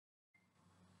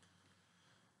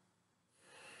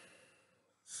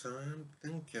So I'm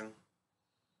thinking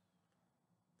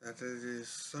that it is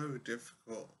so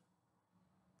difficult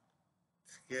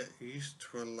to get used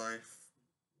to a life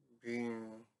being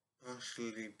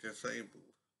partially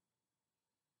disabled.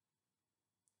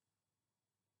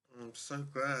 I'm so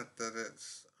glad that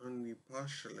it's only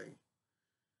partially,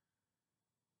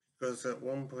 because at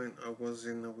one point I was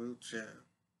in a wheelchair.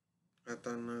 I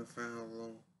don't know for how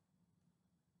long,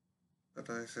 but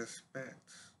I suspect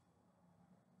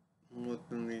more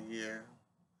than a year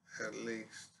at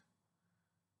least.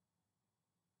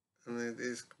 And it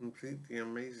is completely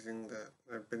amazing that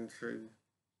I've been through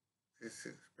this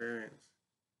experience.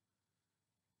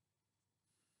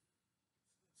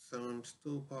 So I'm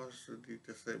still partially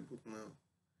disabled now,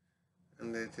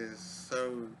 and it is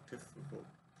so difficult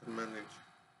to manage.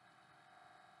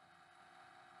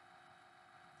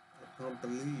 I can't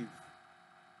believe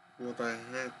what I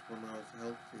had when I was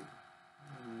healthy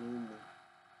and normal.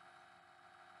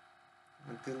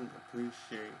 I didn't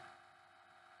appreciate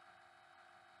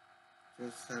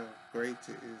just how great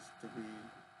it is to be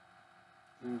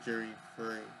injury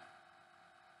free.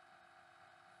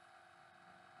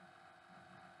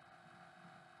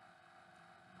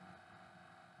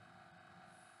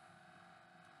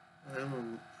 I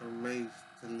am amazed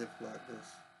to live like this,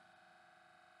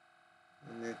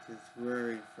 and it is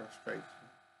very frustrating.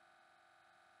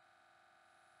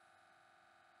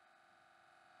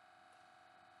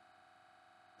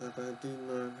 But I do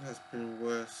know it has been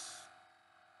worse,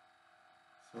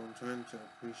 so I'm trying to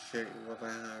appreciate what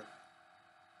I have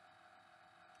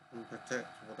and protect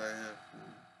what I have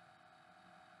and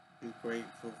be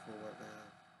grateful for what I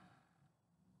have.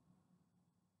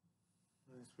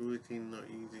 It's really not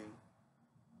easy.